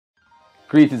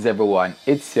Greetings everyone,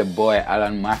 it's your boy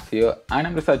Allan-Matthew, and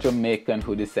I'm just a Jamaican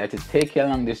who decided to take you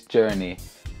along this journey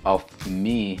of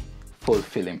me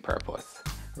fulfilling purpose,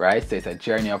 right? So it's a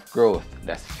journey of growth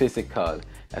that's physical,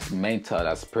 that's mental,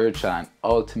 that's spiritual, and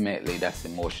ultimately that's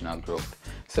emotional growth.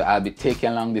 So I'll be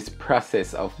taking along this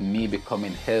process of me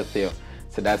becoming healthier.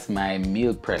 So that's my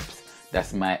meal preps,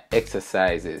 that's my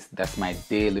exercises, that's my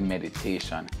daily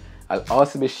meditation. I'll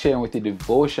also be sharing with you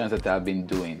devotions that I've been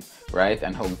doing, right?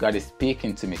 And how God is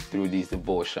speaking to me through these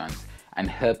devotions and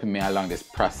helping me along this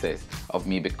process of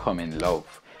me becoming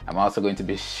love. I'm also going to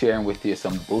be sharing with you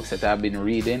some books that I've been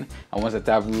reading and ones that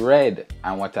I've read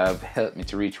and what have helped me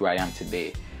to reach where I am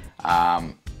today.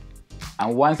 And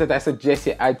ones that I suggest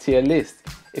you add to your list.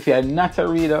 If you're not a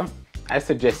reader, I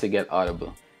suggest you get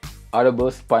Audible.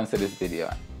 Audible sponsor this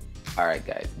video. Alright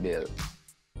guys, Bill.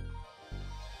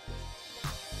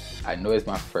 I know it's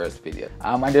my first video.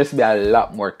 And there's be a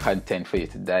lot more content for you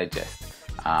to digest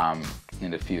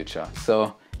in the future.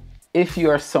 So if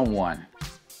you are someone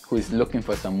who is looking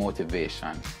for some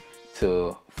motivation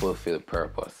to fulfill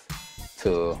purpose,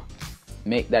 to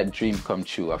make that dream come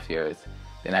true of yours,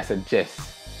 then I suggest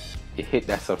you hit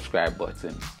that subscribe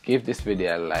button, give this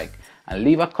video a like, and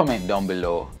leave a comment down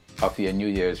below of your New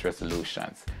Year's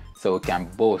resolutions so we can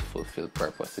both fulfill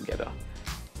purpose together.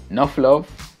 Enough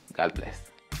love, God bless.